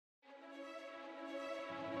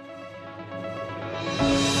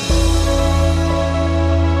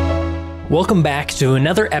Welcome back to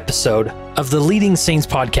another episode of the Leading Saints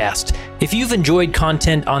podcast. If you've enjoyed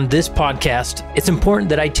content on this podcast, it's important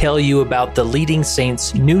that I tell you about the Leading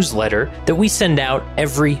Saints newsletter that we send out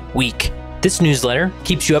every week. This newsletter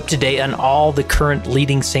keeps you up to date on all the current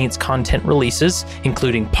Leading Saints content releases,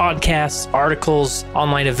 including podcasts, articles,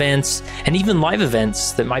 online events, and even live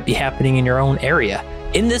events that might be happening in your own area.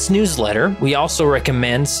 In this newsletter, we also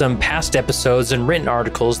recommend some past episodes and written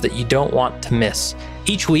articles that you don't want to miss.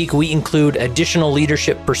 Each week, we include additional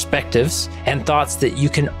leadership perspectives and thoughts that you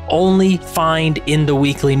can only find in the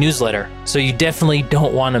weekly newsletter, so you definitely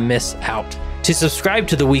don't want to miss out. To subscribe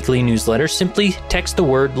to the weekly newsletter, simply text the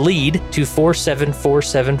word LEAD to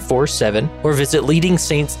 474747 or visit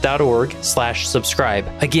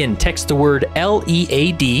leadingsaints.org/subscribe. Again, text the word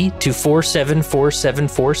LEAD to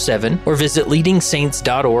 474747 or visit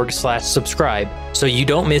leadingsaints.org/subscribe so you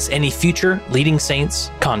don't miss any future Leading Saints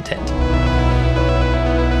content.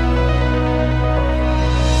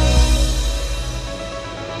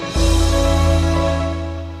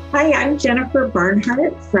 Hi, I'm Jennifer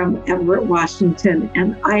Barnhart from Everett, Washington,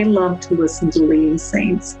 and I love to listen to Leading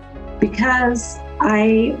Saints because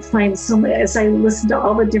I find as I listen to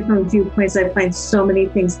all the different viewpoints, I find so many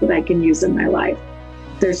things that I can use in my life.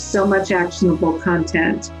 There's so much actionable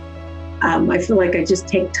content. I feel like I just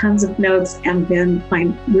take tons of notes and then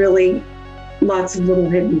find really lots of little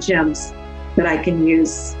hidden gems that I can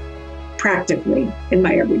use practically in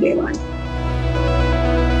my everyday life.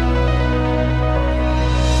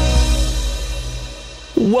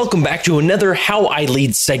 Welcome back to another How I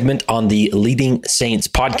Lead segment on the Leading Saints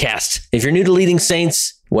podcast. If you're new to Leading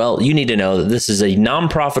Saints, well, you need to know that this is a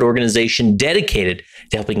nonprofit organization dedicated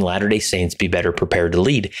to helping Latter-day Saints be better prepared to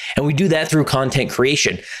lead. And we do that through content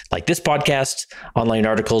creation, like this podcast, online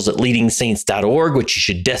articles at leadingsaints.org, which you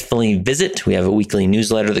should definitely visit. We have a weekly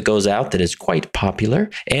newsletter that goes out that is quite popular,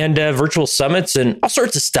 and virtual summits and all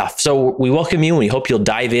sorts of stuff. So we welcome you, and we hope you'll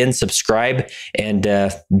dive in, subscribe, and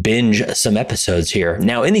binge some episodes here.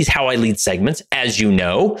 Now, in these How I Lead segments, as you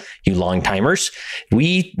know, you long timers,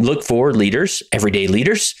 we look for leaders, everyday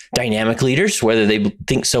leaders, dynamic leaders, whether they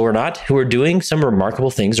think so or not, who are doing some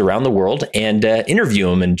remarkable things around the world, and interview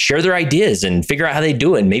them and share their ideas and figure out how they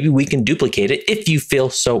do it. And maybe we can duplicate it if you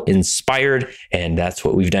feel so inspired. And that's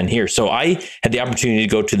what we've done here. So I had the opportunity to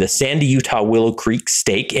go to the Sandy, Utah Willow Creek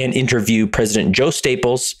Stake and interview President Joe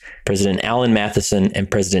Staples, President Alan Matheson,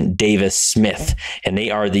 and President Davis Smith. And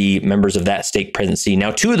they are the members of that stake presidency.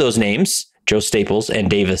 Now, two of those names, Joe Staples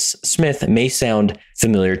and Davis Smith, may sound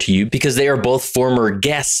familiar to you because they are both former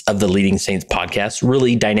guests of the Leading Saints podcast,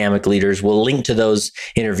 really dynamic leaders. We'll link to those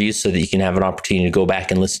interviews so that you can have an opportunity to go back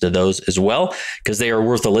and listen to those as well, because they are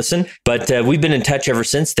worth a listen. But we've been in touch ever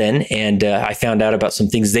since then, and I found out about some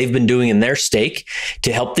things they've been doing in their stake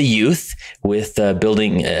to help the youth with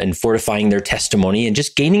building and fortifying their testimony and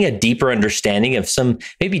just gaining a deeper understanding of some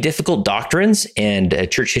maybe difficult doctrines and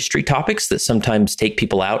church history topics that sometimes take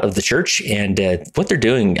people out of the church. And what they're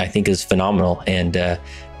doing, I think, is phenomenal. And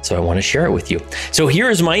so I want to share it with you. So here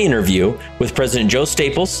is my interview with President Joe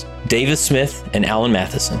Staples, Davis Smith, and Alan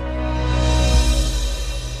Matheson.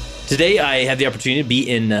 Today, I have the opportunity to be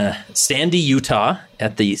in Sandy, Utah,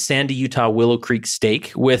 at the Sandy, Utah Willow Creek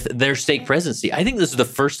Stake with their stake presidency. I think this is the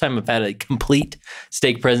first time I've had a complete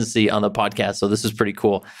stake presidency on the podcast, so this is pretty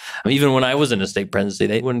cool. Even when I was in a stake presidency,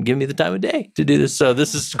 they wouldn't give me the time of day to do this, so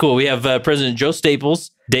this is cool. We have President Joe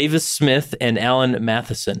Staples, Davis Smith, and Alan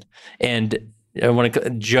Matheson. And I want to,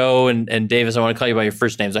 Joe and Davis, I want to call you by your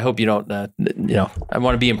first names. I hope you don't, I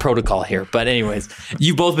want to be in protocol here. But anyways,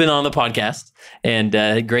 you've both been on the podcast and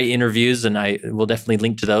great interviews, and I will definitely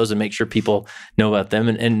link to those and make sure people know about them.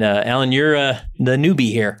 And Alan, you're the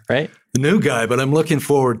newbie here, right? The new guy, but I'm looking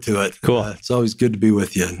forward to it. Cool. It's always good to be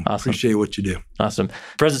with you. And Awesome. Appreciate what you do. Awesome.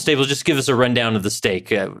 President Staples, just give us a rundown of the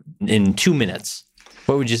stake in 2 minutes.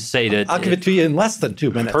 What would you say to... I'll give it to you in less than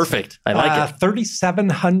 2 minutes. Perfect. I like it.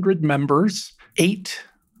 3,700 members, 8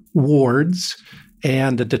 wards,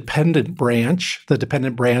 and a dependent branch. The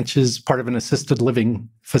dependent branch is part of an assisted living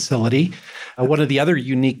facility. One of the other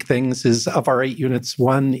unique things is of our 8 units,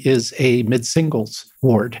 one is a mid-singles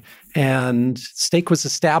ward. And stake was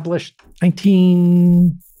established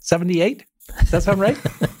 1978. Does that sound right?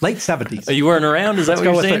 Late 70s. Oh, you weren't around? Is that what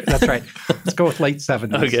you're saying? That's right. Let's go with late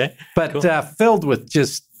 70s. Okay. But cool. Filled with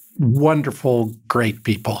just wonderful, great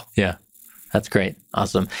people. Yeah. That's great.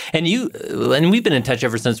 Awesome. And we've been in touch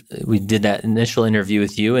ever since we did that initial interview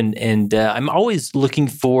with you. And I'm always looking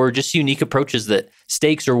for just unique approaches that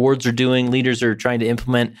stakes or wards are doing, leaders are trying to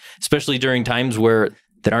implement, especially during times where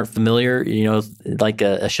that aren't familiar, like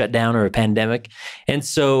a shutdown or a pandemic. And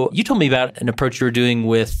so you told me about an approach you were doing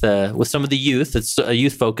with some of the youth. It's a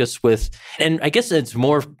youth focus and I guess it's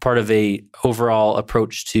more part of a overall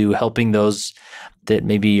approach to helping those that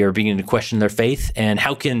maybe are beginning to question their faith, and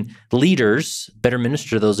how can leaders better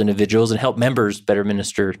minister to those individuals and help members better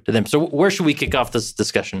minister to them. So where should we kick off this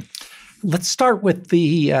discussion? Let's start with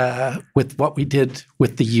with what we did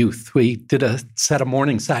with the youth. We did a set of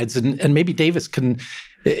Morningsides, and maybe Davis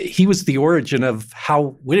he was the origin of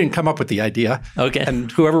how we didn't come up with the idea. Okay.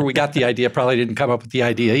 And whoever we got the idea probably didn't come up with the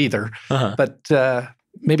idea either. Uh-huh. But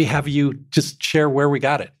maybe have you just share where we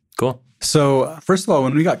got it. Cool. So first of all,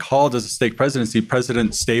 when we got called as a stake presidency,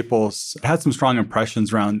 President Staples had some strong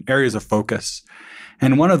impressions around areas of focus.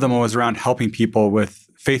 And one of them was around helping people with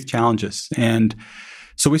faith challenges. And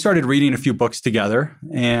so we started reading a few books together,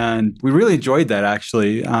 and we really enjoyed that,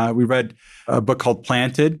 actually. We read a book called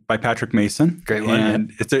Planted by Patrick Mason. Great one.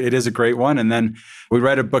 And it is a great one. And then we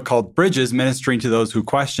read a book called Bridges, Ministering to Those Who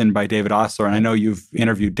Question by David Osler. And I know you've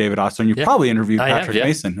interviewed David Osler, and you've probably interviewed Patrick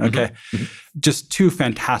Mason. Okay. Mm-hmm. Just two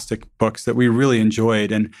fantastic books that we really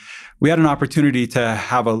enjoyed. And we had an opportunity to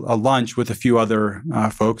have a lunch with a few other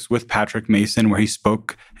folks with Patrick Mason where he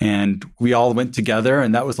spoke, and we all went together,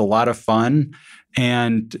 and that was a lot of fun.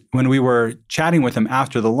 And when we were chatting with him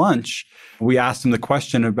after the lunch, we asked him the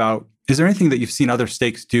question about, is there anything that you've seen other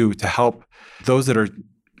stakes do to help those that are,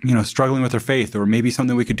 struggling with their faith, or maybe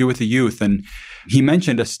something we could do with the youth? And he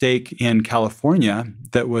mentioned a stake in California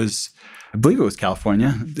that was, I believe it was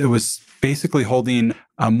California, it was basically holding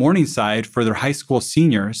a Morningside for their high school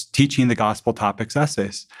seniors, teaching the gospel topics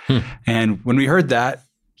essays. And when we heard that,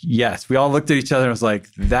 yes, we all looked at each other and was like,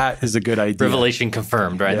 that is a good idea. Revelation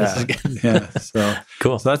confirmed, right? Yeah. This is good. Yeah. So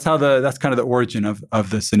cool. So that's kind of the origin of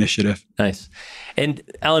this initiative. Nice. And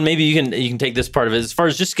Alan, maybe you can take this part of it as far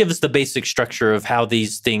as just give us the basic structure of how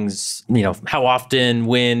these things, how often,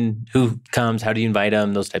 when, who comes, how do you invite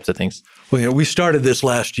them, those types of things. Well, we started this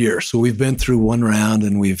last year, so we've been through one round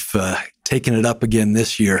and we've taken it up again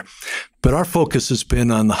this year. But our focus has been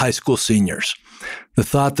on the high school seniors. The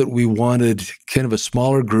thought that we wanted kind of a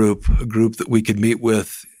smaller group, a group that we could meet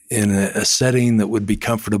with in a setting that would be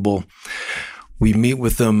comfortable. We meet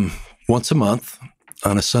with them once a month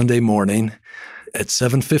on a Sunday morning at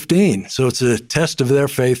 7:15. So it's a test of their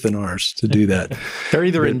faith and ours to do that. They're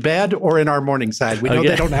either in bed or in our Morningside. We know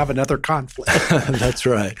they don't have another conflict. That's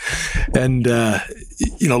right. And,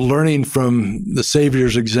 learning from the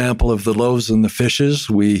Savior's example of the loaves and the fishes,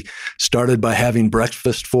 we started by having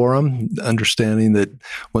breakfast for them, understanding that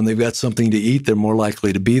when they've got something to eat, they're more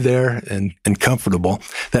likely to be there and comfortable.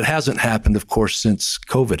 That hasn't happened, of course, since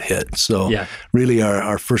COVID hit. So really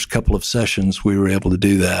our first couple of sessions, we were able to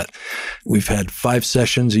do that. We've had 5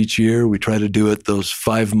 sessions each year. We try to do it those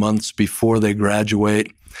 5 months before they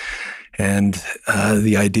graduate. And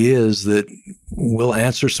the idea is that we'll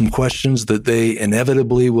answer some questions that they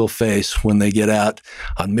inevitably will face when they get out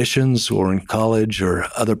on missions or in college or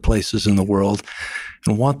other places in the world,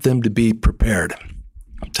 and want them to be prepared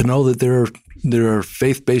to know that there are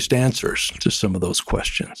faith-based answers to some of those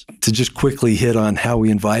questions. To just quickly hit on how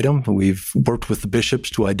we invite them, we've worked with the bishops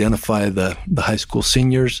to identify the high school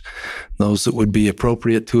seniors, those that would be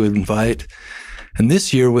appropriate to invite. And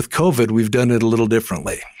this year with COVID, we've done it a little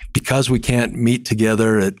differently. Because we can't meet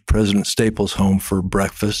together at President Staples' home for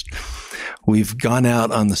breakfast, we've gone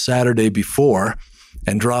out on the Saturday before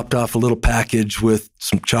and dropped off a little package with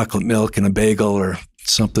some chocolate milk and a bagel or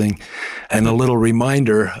something, and a little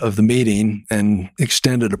reminder of the meeting, and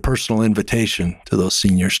extended a personal invitation to those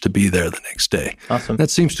seniors to be there the next day. Awesome. That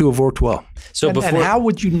seems to have worked well. And how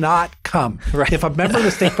would you not come? Right. If a member of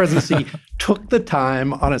the stake presidency took the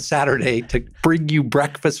time on a Saturday to bring you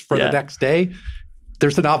breakfast for the next day,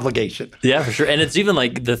 there's an obligation. Yeah, for sure. And it's even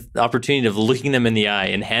like the opportunity of looking them in the eye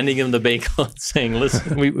and handing them the bagel and saying,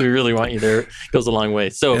 listen, we really want you there. Goes a long way.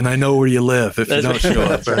 So, and I know where you live if you don't show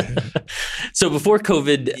up. So before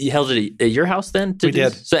COVID, you held it at your house then? We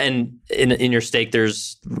did. So, and in your stake,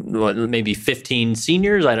 there's maybe 15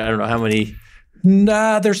 seniors? I don't know how many.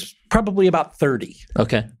 Nah, there's probably about 30.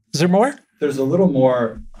 Okay. Is there more? There's a little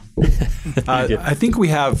more. I think we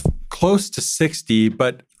have close to 60,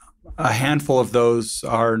 but a handful of those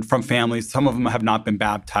are from families. Some of them have not been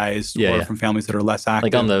baptized or from families that are less active.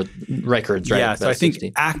 Like on the records, right? Yeah, so I think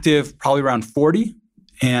 60. Active, probably around 40.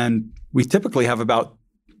 And we typically have about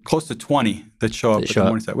close to 20 that show up at the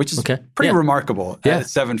Morningside, which is pretty remarkable at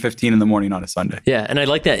 7:15 in the morning on a Sunday. Yeah, and I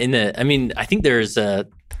like that. I think there's a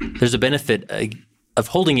benefit of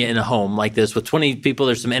holding it in a home like this with 20 people.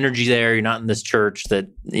 There's some energy there. You're not in this church that,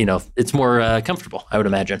 it's more comfortable, I would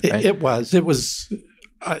imagine. Right? It was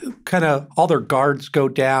kind of all their guards go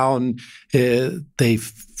down. They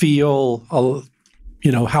feel,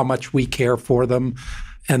 how much we care for them.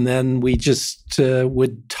 And then we just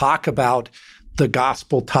would talk about the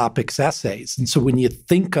gospel topics essays. And so when you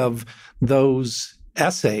think of those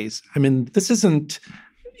essays, I mean, this isn't,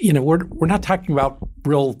 we're not talking about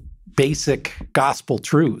real basic gospel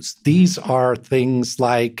truths. These are things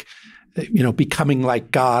like, becoming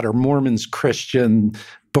like God, or Mormon's Christian,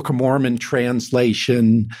 Book of Mormon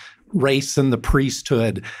translation, race and the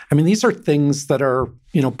priesthood. I mean, these are things that are,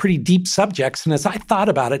 pretty deep subjects. And as I thought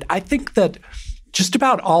about it, I think that just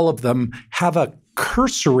about all of them have a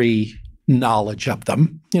cursory knowledge of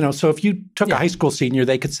them. So if you took a high school senior,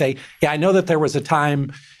 they could say, I know that there was a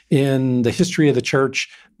time in the history of the church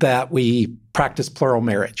that we practiced plural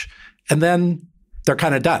marriage. And then they're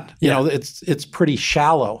kind of done. It's pretty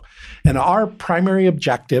shallow. And our primary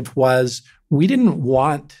objective was we didn't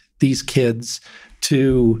want these kids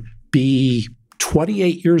to be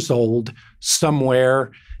 28 years old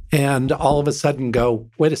somewhere and all of a sudden go,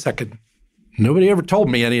 wait a second, nobody ever told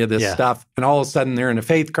me any of this stuff. And all of a sudden they're in a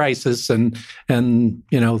faith crisis and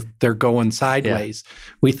they're going sideways. Yeah.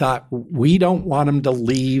 We thought we don't want them to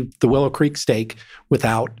leave the Willow Creek stake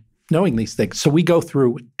without knowing these things. So we go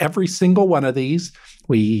through every single one of these.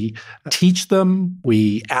 We teach them.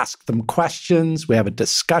 We ask them questions. We have a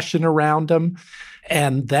discussion around them.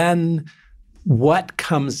 And then what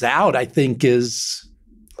comes out, I think, is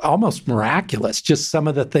almost miraculous, just some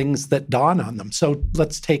of the things that dawn on them. So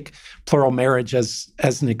let's take plural marriage as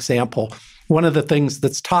an example. One of the things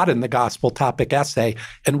that's taught in the gospel topic essay,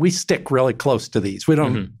 and we stick really close to these. We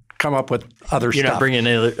don't come up with other stuff. You're not bringing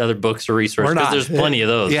in other books or resources, because there's plenty of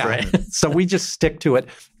those, right? So we just stick to it.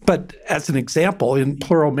 But as an example, in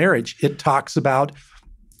plural marriage, it talks about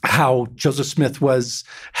how Joseph Smith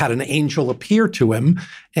had an angel appear to him,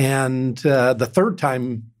 and the third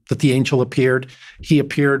time that the angel appeared, he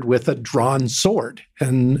appeared with a drawn sword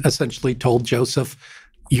and essentially told Joseph,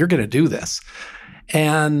 you're going to do this.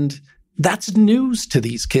 And that's news to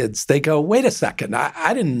these kids. They go, wait a second,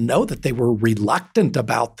 I didn't know that they were reluctant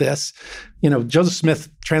about this. Joseph Smith,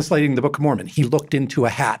 translating the Book of Mormon, he looked into a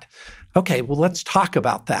hat. Okay, well, let's talk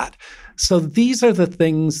about that. So these are the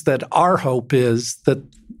things that our hope is that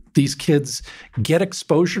these kids get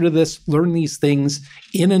exposure to this, learn these things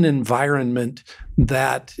in an environment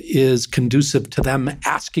that is conducive to them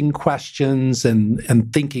asking questions and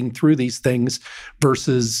thinking through these things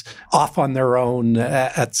versus off on their own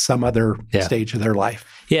at some other stage of their life.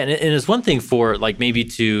 Yeah, and it's one thing for maybe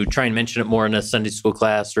to try and mention it more in a Sunday school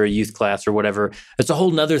class or a youth class or whatever. It's a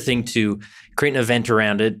whole nother thing to create an event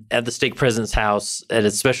around it at the stake president's house at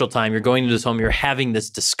a special time. You're going to his home, you're having this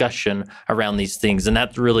discussion around these things. And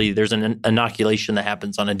that's really, there's an inoculation that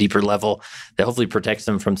happens on a deeper level that hopefully protects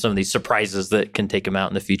them from some of these surprises that can take them out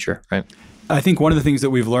in the future, right? I think one of the things that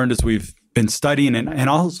we've learned as we've been studying and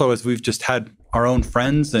also as we've just had our own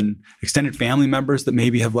friends and extended family members that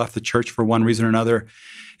maybe have left the church for one reason or another,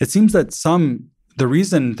 it seems that the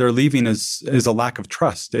reason they're leaving is a lack of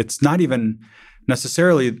trust. It's not even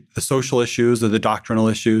necessarily the social issues or the doctrinal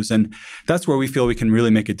issues. And that's where we feel we can really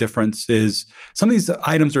make a difference is some of these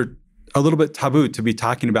items are a little bit taboo to be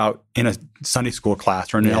talking about in a Sunday school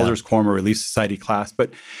class or in an elders quorum or Relief Society class.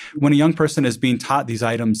 But when a young person is being taught these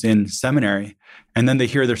items in seminary, and then they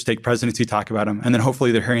hear their stake presidency talk about them, and then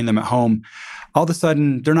hopefully they're hearing them at home, all of a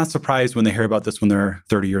sudden they're not surprised when they hear about this when they're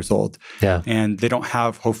 30 years old. Yeah. And they don't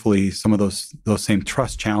have, hopefully, some of those same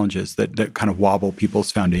trust challenges that kind of wobble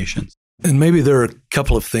people's foundations. And maybe there are a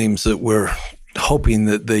couple of themes that we're hoping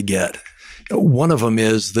that they get. One of them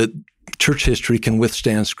is that church history can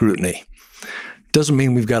withstand scrutiny. Doesn't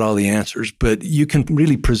mean we've got all the answers, but you can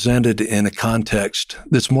really present it in a context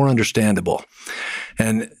that's more understandable.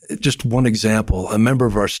 And just one example, a member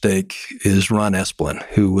of our stake is Ron Esplin,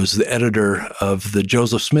 who was the editor of the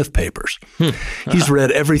Joseph Smith papers. He's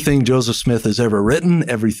read everything Joseph Smith has ever written,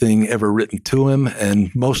 everything ever written to him,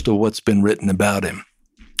 and most of what's been written about him.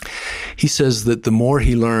 He says that the more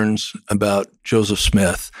he learns about Joseph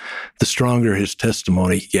Smith, the stronger his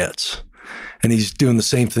testimony gets. And he's doing the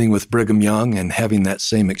same thing with Brigham Young and having that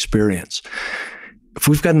same experience. If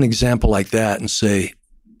we've got an example like that and say,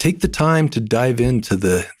 take the time to dive into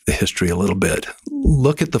the history a little bit,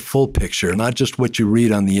 look at the full picture, not just what you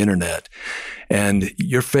read on the internet, and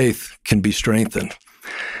your faith can be strengthened.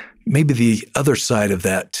 Maybe the other side of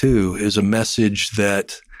that, too, is a message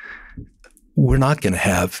that we're not going to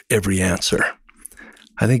have every answer.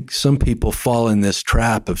 I think some people fall in this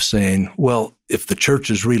trap of saying, well, if the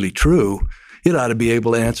church is really true, it ought to be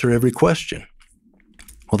able to answer every question.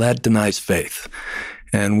 Well, that denies faith.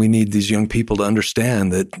 And we need these young people to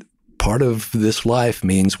understand that part of this life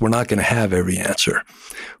means we're not going to have every answer.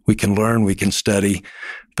 We can learn, we can study,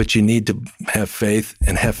 but you need to have faith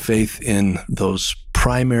and have faith in those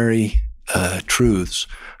primary truths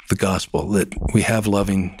of the gospel, that we have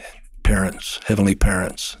loving parents, heavenly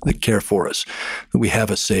parents that care for us, that we have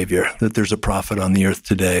a Savior, that there's a prophet on the earth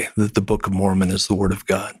today, that the Book of Mormon is the Word of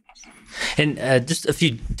God. And just a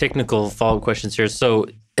few technical follow-up questions here. So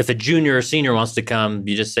if a junior or senior wants to come,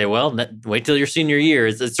 you just say, well, wait till your senior year.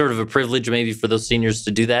 It's sort of a privilege maybe for those seniors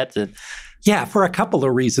to do that? Yeah, for a couple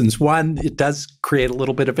of reasons. One, it does create a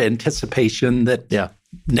little bit of anticipation that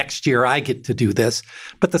next year I get to do this.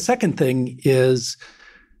 But the second thing is,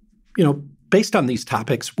 based on these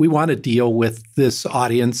topics, we want to deal with this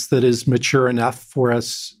audience that is mature enough for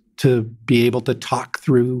us to be able to talk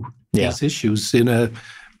through these issues in a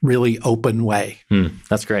really open way.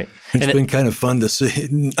 That's great. It's been kind of fun to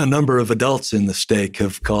see a number of adults in the stake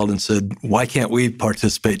have called and said, why can't we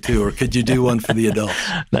participate too? Or could you do one for the adults?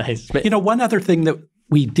 Nice. One other thing that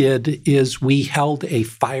we did is we held a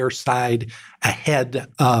fireside ahead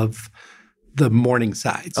of the morning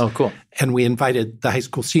sides. Oh, cool. And we invited the high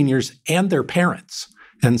school seniors and their parents.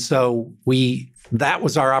 And so that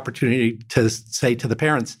was our opportunity to say to the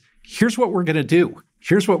parents, here's what we're going to do.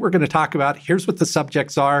 Here's what we're going to talk about. Here's what the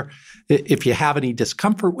subjects are. If you have any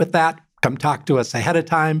discomfort with that, come talk to us ahead of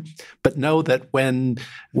time. But know that when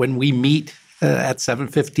we meet at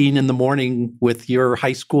 7:15 in the morning with your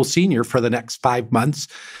high school senior for the next 5 months,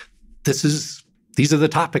 these are the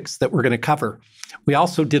topics that we're going to cover. We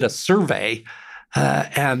also did a survey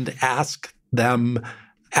and asked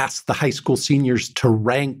the high school seniors to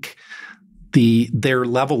rank their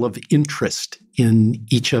level of interest in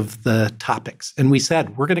each of the topics. And we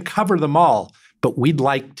said, we're going to cover them all, but we'd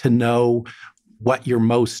like to know what you're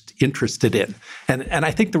most interested in. And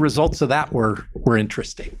I think the results of that were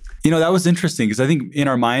interesting. That was interesting because I think in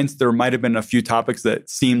our minds, there might have been a few topics that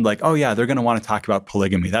seemed like, oh yeah, they're going to want to talk about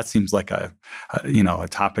polygamy. That seems like a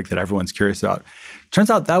topic that everyone's curious about. Turns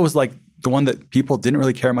out that was like the one that people didn't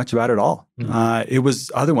really care much about at all. It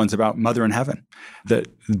was other ones about Mother in Heaven that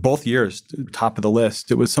both years, top of the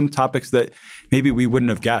list. It was some topics that maybe we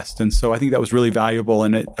wouldn't have guessed. And so I think that was really valuable,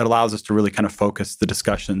 and it allows us to really kind of focus the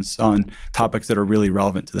discussions on topics that are really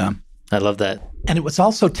relevant to them. I love that. And it was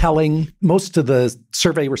also telling, most of the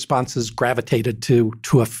survey responses gravitated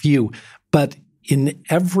to a few, but in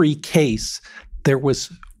every case, there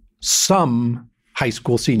was some high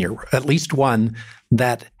school senior, at least one,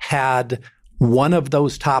 that had one of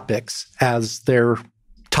those topics as their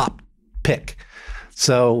top pick.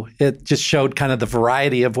 So it just showed kind of the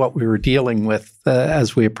variety of what we were dealing with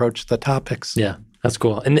as we approached the topics. Yeah, that's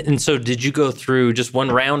cool. And so did you go through just one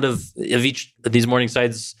round of each of these morning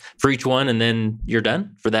sides for each one, and then you're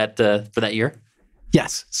done for that year?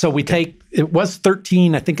 Yes. So it was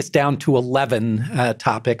 13, I think it's down to 11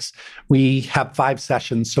 topics. We have 5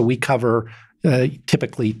 sessions, so we cover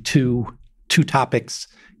typically two topics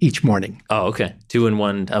each morning. Oh, okay. 2 in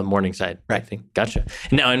 1 morning side. Right. Gotcha.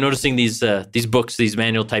 Now I'm noticing these books, these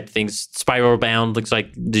manual type things, Spiral Bound, looks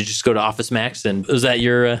like, did you just go to Office Max? And was that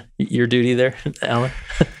your duty there, Alan?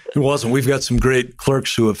 It wasn't. We've got some great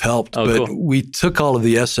clerks who have helped, but cool. We took all of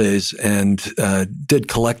the essays and did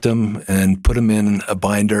collect them and put them in a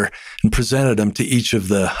binder and presented them to each of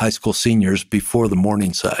the high school seniors before the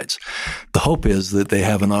morning sides. The hope is that they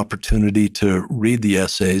have an opportunity to read the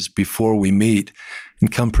essays before we meet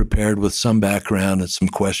and come prepared with some background and some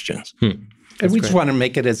questions. And we just want to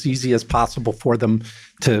make it as easy as possible for them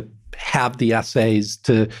to have the essays,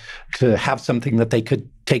 to have something that they could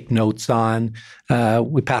take notes on.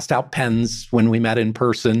 We passed out pens when we met in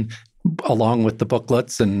person, along with the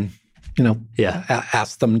booklets, and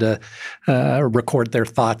asked them to record their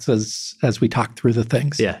thoughts as we talk through the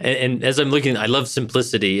things. Yeah, and as I'm looking, I love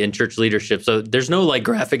simplicity in church leadership. So there's no like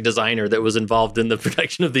graphic designer that was involved in the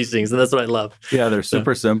production of these things, and that's what I love. Yeah, they're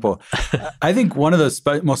super simple. I think one of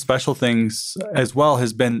the most special things as well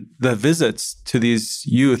has been the visits to these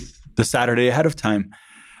youth the Saturday ahead of time.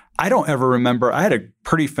 I don't ever remember, I had a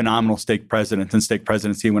pretty phenomenal stake president and stake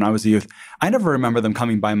presidency when I was a youth. I never remember them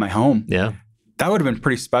coming by my home. Yeah. That would have been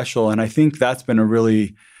pretty special. And I think that's been a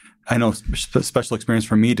really, special experience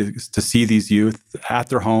for me to see these youth at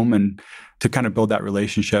their home and to kind of build that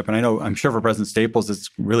relationship. And I'm sure for President Staples, it's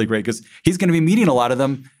really great because he's going to be meeting a lot of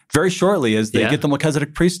them very shortly as they get the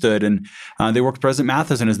Melchizedek priesthood. And they work with President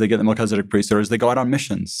Matheson as they get the Melchizedek priesthood, or as they go out on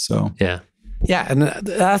missions. So Yeah, and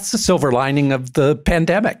that's the silver lining of the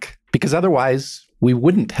pandemic, because otherwise we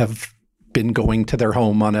wouldn't have been going to their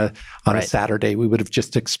home on a Saturday. We would have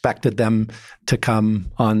just expected them to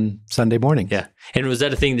come on Sunday morning. Yeah. And was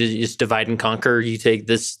that a thing that you just divide and conquer? You take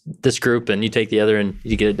this group and you take the other and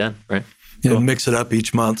you get it done, right? Yeah, cool. Mix it up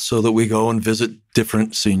each month so that we go and visit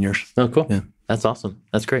different seniors. Oh, cool. Yeah. That's awesome.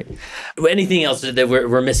 That's great. Anything else that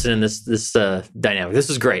we're missing in this dynamic? This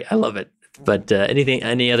is great. I love it. But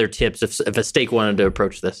any other tips if a stake wanted to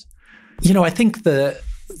approach this? I think to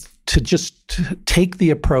just take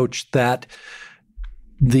the approach that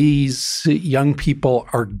these young people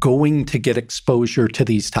are going to get exposure to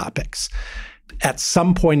these topics at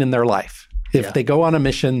some point in their life. If they go on a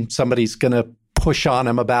mission, somebody's going to push on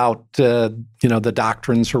them about the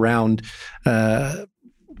doctrines around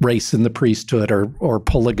race in the priesthood or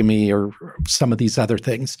polygamy or some of these other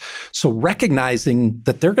things. So recognizing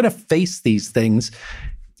that they're going to face these things,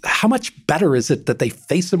 how much better is it that they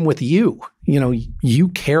face them with you? You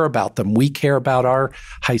care about them. We care about our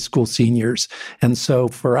high school seniors. And so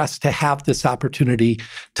for us to have this opportunity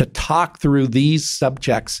to talk through these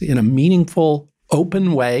subjects in a meaningful,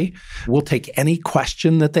 open way, we'll take any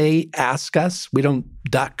question that they ask us. We don't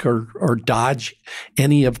duck or dodge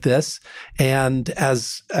any of this. And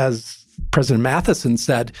as President Matheson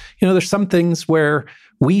said, there's some things where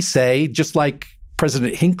we say, just like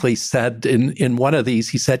President Hinckley said in one of these,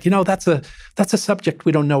 he said, that's a subject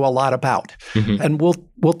we don't know a lot about. Mm-hmm. And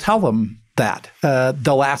we'll tell them that.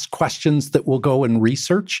 They'll ask questions that we'll go and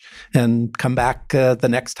research and come back the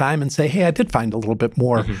next time and say, hey, I did find a little bit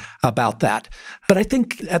more about that. But I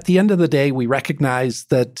think at the end of the day, we recognize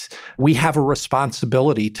that we have a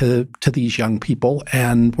responsibility to these young people,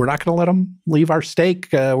 and we're not going to let them leave our stake.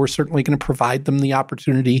 We're certainly going to provide them the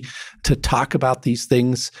opportunity to talk about these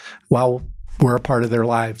things while we're a part of their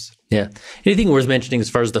lives. Yeah. Anything worth mentioning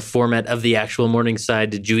as far as the format of the actual morning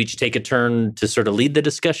side? Did you each take a turn to sort of lead the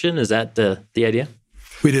discussion? Is that the idea?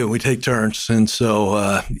 We do. We take turns. And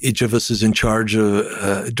so each of us is in charge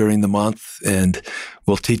during the month, and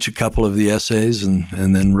we'll teach a couple of the essays and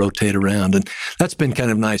then rotate around. And that's been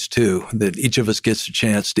kind of nice, too, that each of us gets a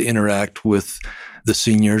chance to interact with the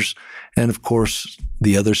seniors. And of course,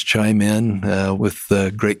 the others chime in with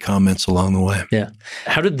great comments along the way. Yeah.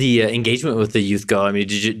 How did the engagement with the youth go? I mean,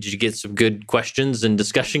 did you get some good questions and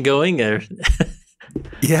discussion going? Or?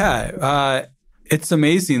 Yeah. It's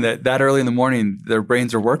amazing that early in the morning, their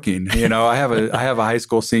brains are working. I have a high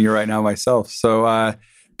school senior right now myself. So,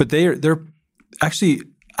 but they're actually,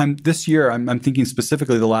 this year, I'm thinking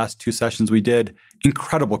specifically the last two sessions we did,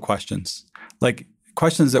 incredible questions, like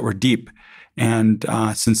questions that were deep and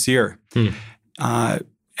sincere.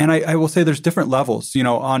 And I will say there's different levels.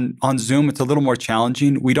 On Zoom, it's a little more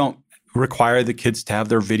challenging. We don't require the kids to have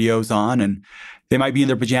their videos on, and they might be in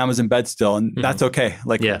their pajamas in bed still, and that's okay.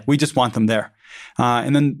 We just want them there.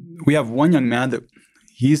 And then we have one young man that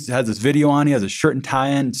has this video on. He has a shirt and tie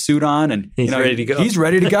and suit on, and he's ready to go. He's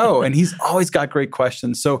ready to go, and he's always got great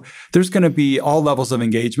questions. So there's going to be all levels of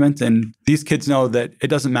engagement, and these kids know that it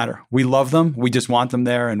doesn't matter. We love them. We just want them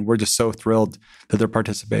there, and we're just so thrilled that they're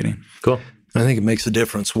participating. Cool. I think it makes a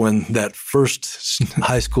difference when that first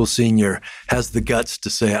high school senior has the guts to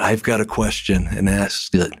say, I've got a question, and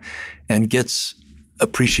asks it, and gets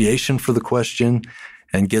appreciation for the question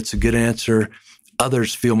and gets a good answer.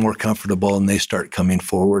 Others feel more comfortable and they start coming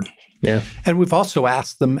forward. Yeah. And we've also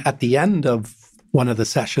asked them at the end of one of the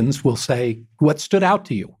sessions, we'll say, what stood out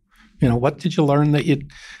to you? What did you learn that you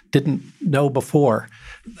didn't know before?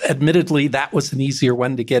 Admittedly, that was an easier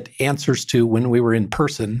one to get answers to when we were in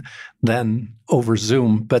person than over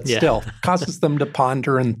Zoom, but still causes them to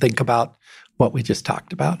ponder and think about what we just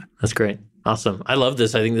talked about. That's great. Awesome. I love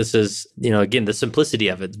this. I think this is, again, the simplicity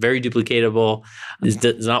of it. It's very duplicatable.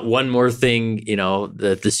 It's not one more thing,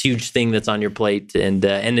 this huge thing that's on your plate, and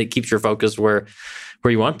it keeps your focus where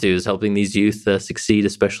you want to, is helping these youth succeed,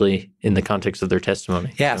 especially in the context of their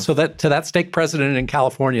testimony. Yeah. So that to that stake president in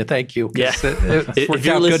California, thank you. Yeah. If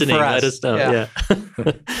you're listening, let us know. Yeah.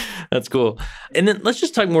 That's cool. And then let's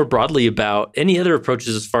just talk more broadly about any other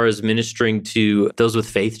approaches as far as ministering to those with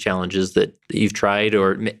faith challenges that you've tried,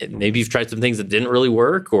 or maybe you've tried some things that didn't really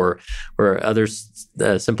work, or other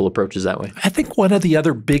simple approaches that way. I think one of the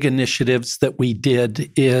other big initiatives that we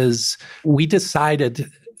did is we decided,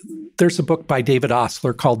 there's a book by David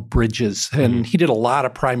Osler called Bridges, and he did a lot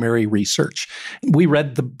of primary research. We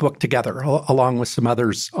read the book together along with some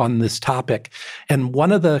others on this topic. And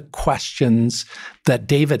one of the questions that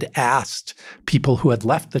David asked people who had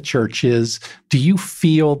left the church is, do you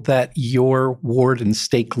feel that your ward and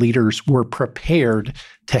stake leaders were prepared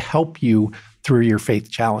to help you through your faith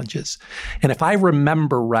challenges? And if I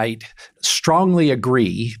remember right, strongly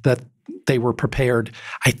agree that they were prepared,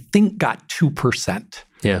 I think got 2%.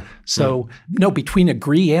 Yeah. So no, between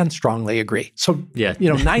agree and strongly agree. So,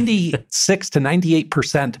 96 to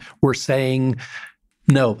 98% were saying,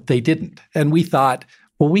 no, they didn't. And we thought,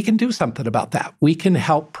 well, we can do something about that. We can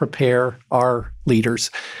help prepare our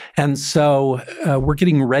leaders. And so we're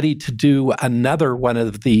getting ready to do another one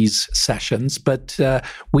of these sessions, but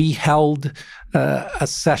we held a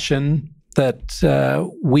session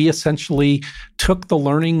that we essentially took the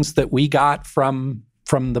learnings that we got from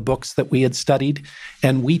the books that we had studied,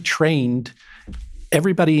 and we trained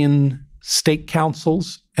everybody in stake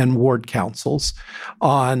councils and ward councils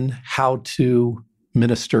on how to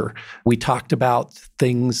minister. We talked about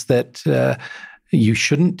things that you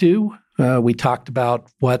shouldn't do. We talked about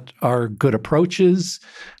what are good approaches,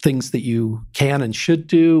 things that you can and should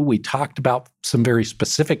do. We talked about some very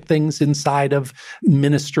specific things inside of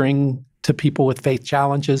ministering to people with faith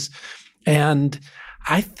challenges. And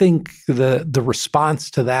I think the response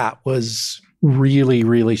to that was really,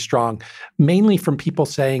 really strong, mainly from people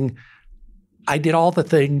saying, I did all the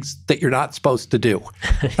things that you're not supposed to do.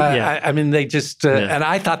 I mean, they just, and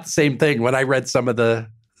I thought the same thing when I read some of the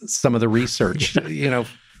research,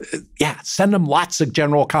 send them lots of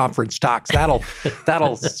general conference talks.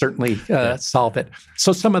 That'll certainly solve it.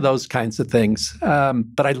 So some of those kinds of things.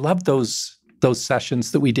 But I love those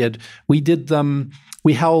sessions that we did. We did them,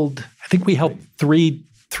 I think we held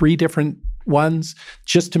three different ones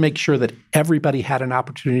just to make sure that everybody had an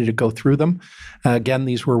opportunity to go through them. Again,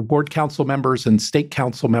 these were ward council members and stake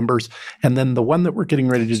council members. And then the one that we're getting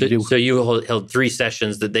ready to do. So you held 3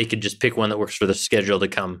 sessions that they could just pick one that works for the schedule to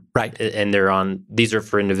come. Right. And these are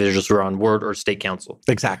for individuals who are on ward or stake council.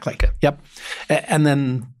 Exactly. Okay. Yep. And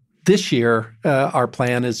then this year, our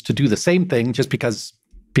plan is to do the same thing just because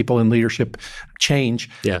people in leadership change,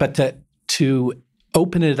 but to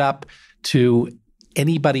open it up to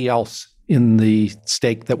anybody else in the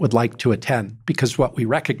stake that would like to attend, because what we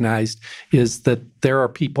recognized is that there are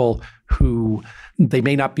people who they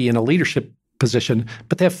may not be in a leadership position,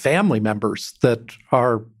 but they have family members that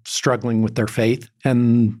are struggling with their faith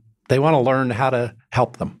and they want to learn how to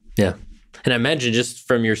help them. Yeah. And I imagine just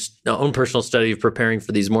from your own personal study of preparing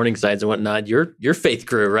for these morning sides and whatnot, your faith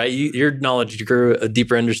grew, right? Your knowledge grew, a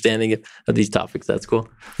deeper understanding of these topics. That's cool.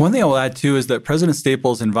 One thing I will add too is that President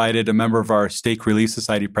Staples invited a member of our Stake Relief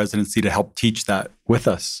Society presidency to help teach that with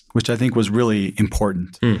us, which I think was really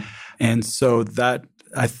important. And so that,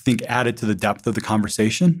 I think, added to the depth of the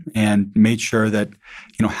conversation and made sure that,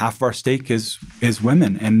 half of our stake is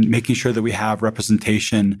women, and making sure that we have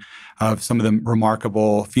representation of some of the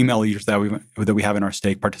remarkable female leaders that we have in our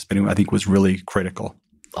stake participating, I think was really critical.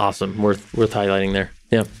 Awesome. Worth highlighting there.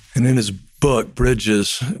 Yeah. And in his book,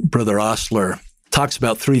 Bridges, Brother Ostler talks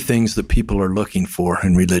about 3 things that people are looking for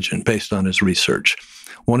in religion based on his research.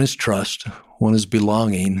 One is trust, one is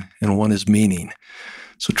belonging, and one is meaning.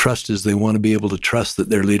 So trust is they want to be able to trust that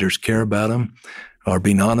their leaders care about them, are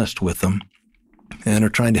being honest with them, and are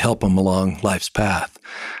trying to help them along life's path.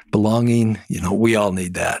 Belonging, we all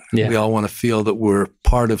need that. Yeah. We all want to feel that we're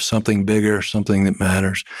part of something bigger, something that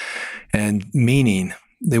matters. And meaning,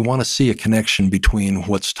 they want to see a connection between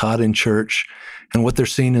what's taught in church and what they're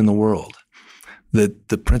seeing in the world. That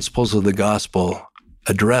the principles of the gospel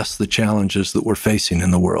address the challenges that we're facing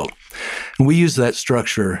in the world. And we use that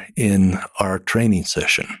structure in our training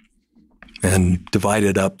session and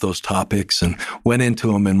divided up those topics and went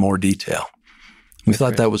into them in more detail. We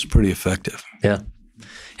thought that was pretty effective. Yeah.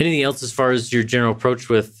 Anything else as far as your general approach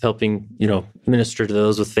with helping, minister to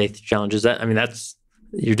those with faith challenges?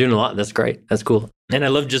 You're doing a lot. That's great. That's cool. And I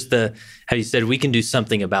love just how you said we can do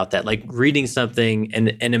something about that, like reading something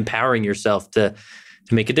and empowering yourself to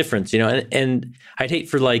make a difference, and I'd hate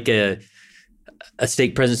for like a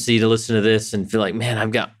stake presidency to listen to this and feel like, man,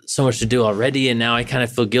 I've got so much to do already. And now I kind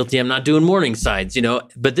of feel guilty. I'm not doing morning sides,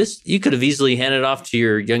 but this, you could have easily handed off to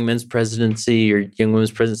your young men's presidency or young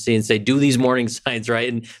women's presidency and say, do these morning sides, right?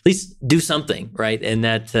 And at least do something, right? And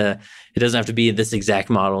that it doesn't have to be this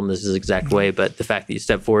exact model in this exact way, but the fact that you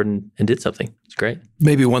stepped forward and did something, it's great.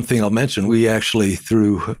 Maybe one thing I'll mention, we actually,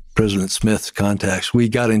 through President Smith's contacts, we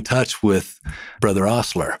got in touch with Brother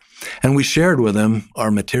Ostler and we shared with him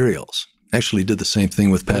our materials. Actually did the same thing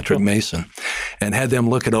with Patrick Mason and had them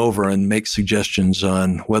look it over and make suggestions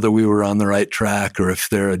on whether we were on the right track or if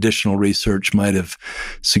their additional research might have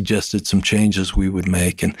suggested some changes we would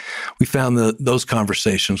make. And we found that those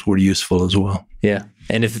conversations were useful as well. Yeah.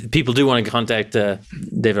 And if people do want to contact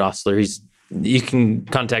David Ostler, you can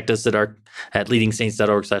contact us at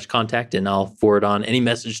leadingsaints.org/contact, and I'll forward on any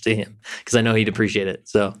message to him because I know he'd appreciate it.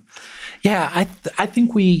 So, yeah, I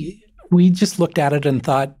think we just looked at it and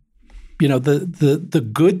thought, the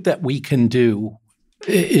good that we can do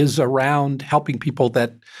is around helping people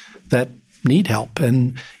that need help.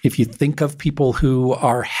 And if you think of people who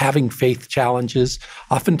are having faith challenges,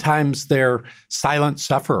 oftentimes they're silent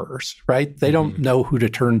sufferers, right? They don't know who to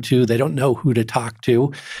turn to. They don't know who to talk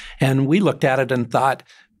to. And we looked at it and thought,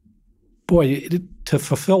 boy, to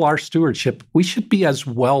fulfill our stewardship, we should be as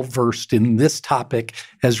well-versed in this topic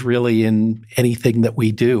as really in anything that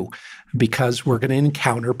we do, because we're going to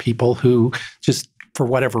encounter people who just, for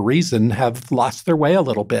whatever reason, have lost their way a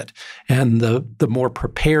little bit. And the more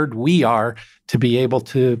prepared we are to be able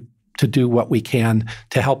to do what we can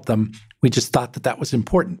to help them, we just thought that was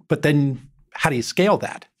important. But then how do you scale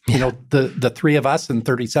that? Yeah. You know, the three of us and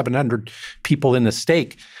 3,700 people in the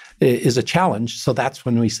stake is a challenge. So that's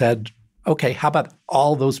when we said, okay, how about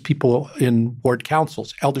all those people in ward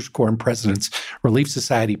councils, elders quorum presidents, Relief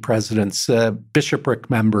Society presidents,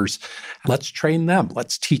 bishopric members? Let's train them.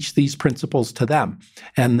 Let's teach these principles to them.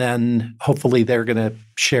 And then hopefully they're going to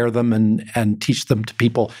share them and teach them to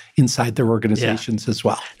people inside their organizations as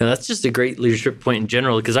well. Now, that's just a great leadership point in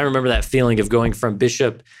general, because I remember that feeling of going from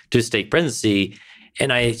bishop to stake presidency,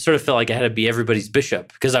 and I sort of felt like I had to be everybody's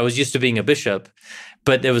bishop because I was used to being a bishop.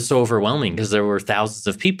 But it was so overwhelming because there were thousands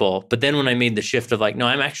of people. But then when I made the shift of like, no,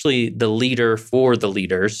 I'm actually the leader for the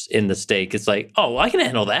leaders in the stake, it's like, oh, well, I can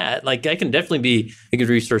handle that. Like, I can definitely be a good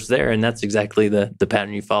resource there. And that's exactly the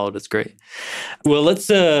pattern you followed. It's great. Well, let's,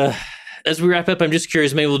 as we wrap up, I'm just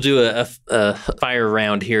curious, maybe we'll do a fire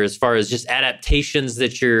round here as far as just adaptations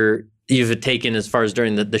that you've taken as far as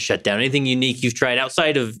during the shutdown. Anything unique you've tried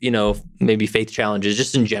outside of, maybe faith challenges,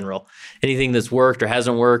 just in general? Anything that's worked or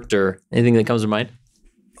hasn't worked, or anything that comes to mind?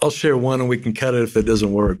 I'll share one and we can cut it if it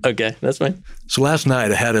doesn't work. Okay, that's fine. So last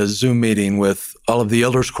night I had a Zoom meeting with all of the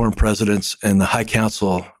elders quorum presidents and the high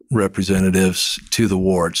council representatives to the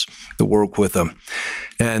wards that work with them.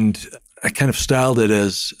 And I kind of styled it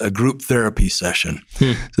as a group therapy session.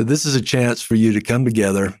 So this is a chance for you to come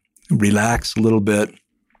together, relax a little bit,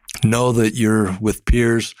 know that you're with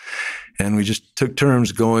peers. And we just took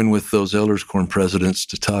turns going with those elders quorum presidents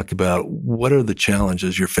to talk about what are the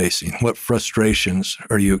challenges you're facing? What frustrations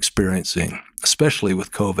are you experiencing, especially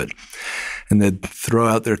with COVID? And they'd throw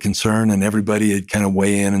out their concern, and everybody would kind of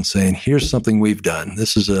weigh in and saying, here's something we've done.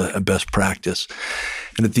 This is a best practice.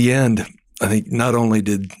 And at the end, I think not only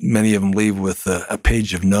did many of them leave with a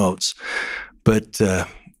page of notes, but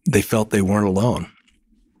they felt they weren't alone.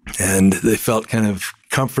 And they felt kind of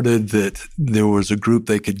comforted that there was a group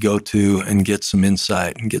they could go to and get some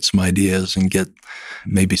insight and get some ideas and get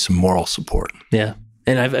maybe some moral support. Yeah.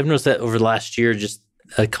 And I've noticed that over the last year, just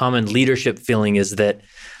a common leadership feeling is that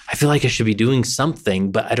I feel like I should be doing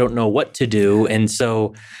something, but I don't know what to do. And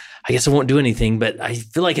so I guess I won't do anything, but I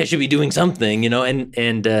feel like I should be doing something,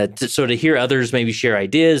 and to sort of hear others maybe share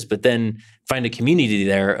ideas, but then find a community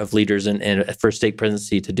there of leaders and for stake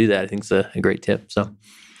presidency to do that, I think is a great tip. So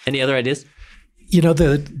any other ideas?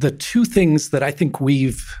 The two things that I think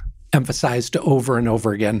we've emphasized over and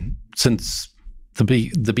over again since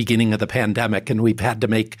the beginning of the pandemic, and we've had to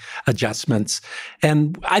make adjustments.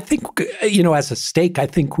 And I think, as a stake, I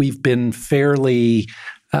think we've been fairly,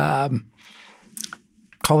 call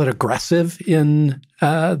it aggressive in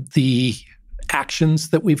the actions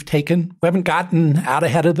that we've taken. We haven't gotten out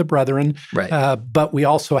ahead of the brethren, right. But we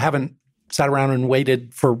also haven't sat around and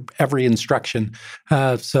waited for every instruction.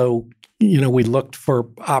 So we looked for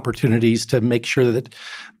opportunities to make sure that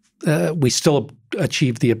we still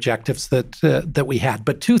achieve the objectives that we had.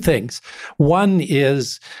 But two things. One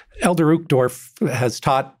is Elder Uchtdorf has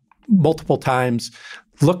taught multiple times,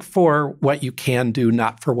 look for what you can do,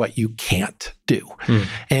 not for what you can't do.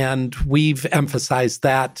 And we've emphasized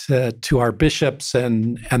that to our bishops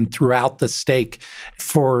and throughout the stake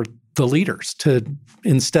for the leaders to,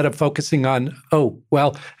 instead of focusing on,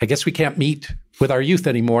 I guess we can't meet with our youth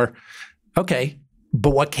anymore. Okay,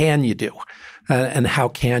 but what can you do? And how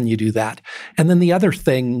can you do that? And then the other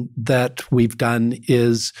thing that we've done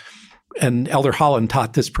is, and Elder Holland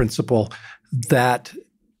taught this principle, that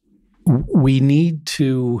we need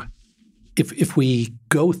to, if we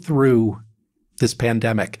go through this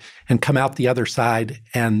pandemic and come out the other side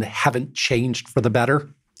and haven't changed for the better,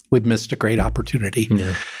 we've missed a great opportunity.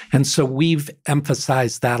 Yeah. And so we've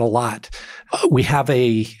emphasized that a lot. We have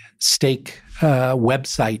a stake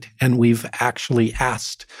website, and we've actually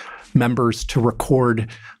asked members to record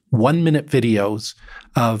 1-minute videos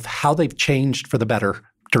of how they've changed for the better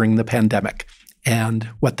during the pandemic and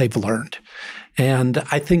what they've learned. And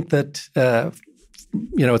I think that,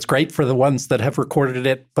 it's great for the ones that have recorded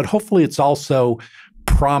it, but hopefully it's also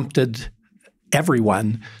prompted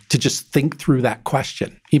everyone to just think through that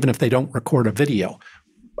question, even if they don't record a video.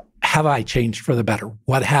 have I changed for the better?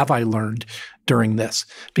 What have I learned during this?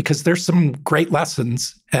 Because there's some great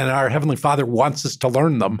lessons, and our Heavenly Father wants us to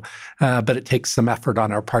learn them, but it takes some effort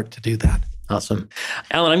on our part to do that. Awesome.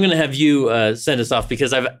 Alan, I'm going to have you send us off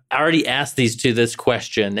because I've already asked these two this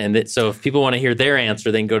question. And so if people want to hear their answer,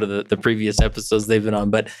 they can go to the previous episodes they've been on.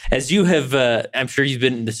 But as you have, I'm sure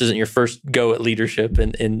this isn't your first go at leadership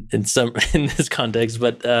in this context,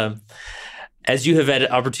 but as you have had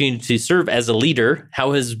an opportunity to serve as a leader,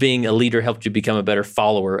 how has being a leader helped you become a better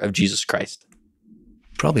follower of Jesus Christ?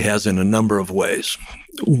 Probably has in a number of ways.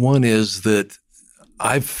 One is that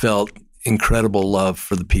I've felt incredible love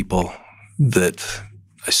for the people that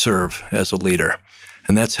I serve as a leader.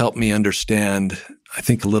 And that's helped me understand, I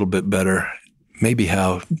think, a little bit better, maybe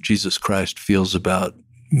how Jesus Christ feels about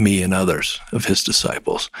me and others of his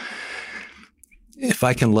disciples. If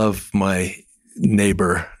I can love my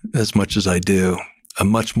neighbor as much as I do, a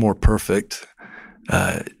much more perfect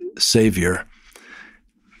Savior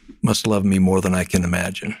must love me more than I can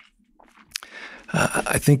imagine.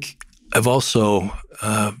 I think I've also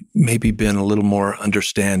maybe been a little more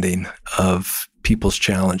understanding of people's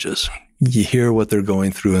challenges. You hear what they're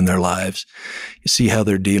going through in their lives. You see how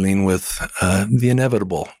they're dealing with the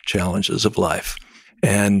inevitable challenges of life.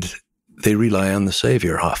 And they rely on the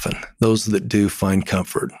Savior often. Those that do find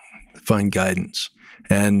comfort, find guidance.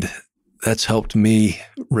 And that's helped me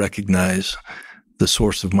recognize the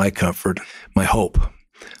source of my comfort, my hope,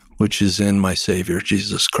 which is in my Savior,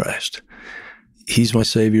 Jesus Christ. He's my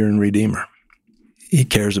Savior and Redeemer. He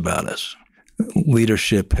cares about us.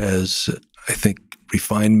 Leadership has, I think,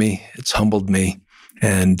 refined me. It's humbled me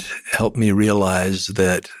and helped me realize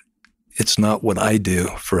that it's not what I do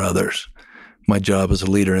for others. My job as a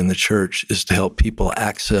leader in the church is to help people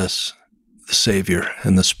access the Savior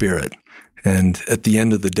and the Spirit. And at the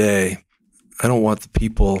end of the day, I don't want the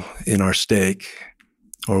people in our stake,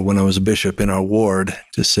 or when I was a bishop in our ward,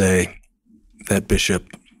 to say that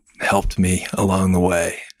bishop helped me along the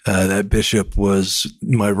way. That bishop was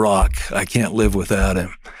my rock. I can't live without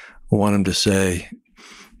him. I want him to say,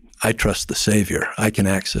 I trust the Savior. I can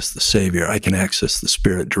access the Savior. I can access the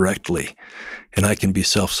Spirit directly, and I can be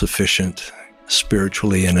self-sufficient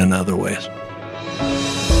spiritually and in other ways.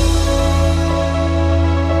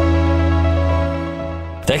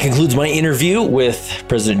 That concludes my interview with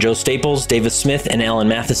President Joe Staples, Davis Smith, and Alan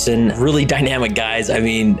Matheson. Really dynamic guys. I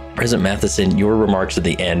mean, President Matheson, your remarks at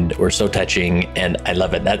the end were so touching, and I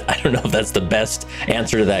love it. I don't know if that's the best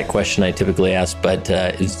answer to that question I typically ask, but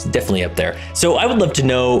it's definitely up there. So I would love to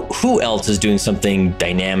know who else is doing something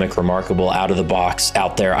dynamic, remarkable, out of the box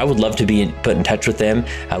out there. I would love to be put in touch with them.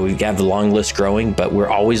 We have the long list growing, but we're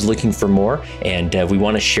always looking for more, and we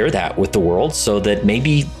want to share that with the world so that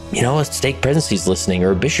maybe, a stake presidency is listening,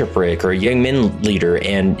 or a bishopric, or a young men leader,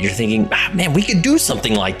 and you're thinking, man, we could do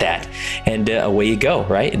something like that. And away you go,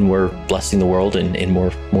 right? And we're blessing the world in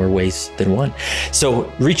more ways than one.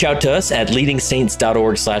 So reach out to us at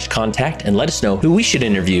leadingsaints.org/contact and let us know who we should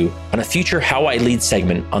interview on a future How I Lead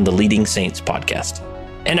segment on the Leading Saints podcast.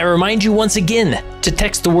 And I remind you once again to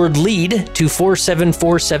text the word LEAD to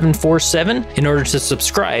 474747 in order to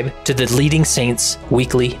subscribe to the Leading Saints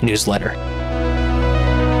weekly newsletter.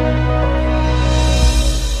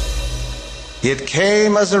 It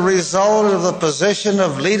came as a result of the position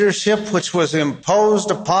of leadership which was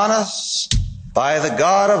imposed upon us by the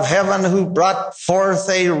God of heaven, who brought forth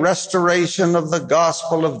a restoration of the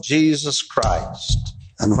gospel of Jesus Christ.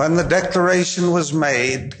 And when the declaration was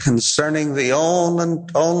made concerning the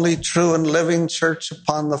only true and living church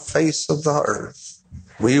upon the face of the earth,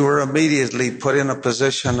 we were immediately put in a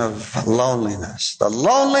position of loneliness, the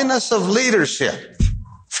loneliness of leadership,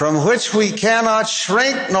 from which we cannot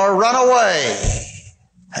shrink nor run away,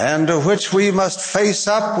 and to which we must face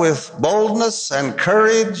up with boldness and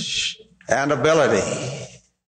courage and ability.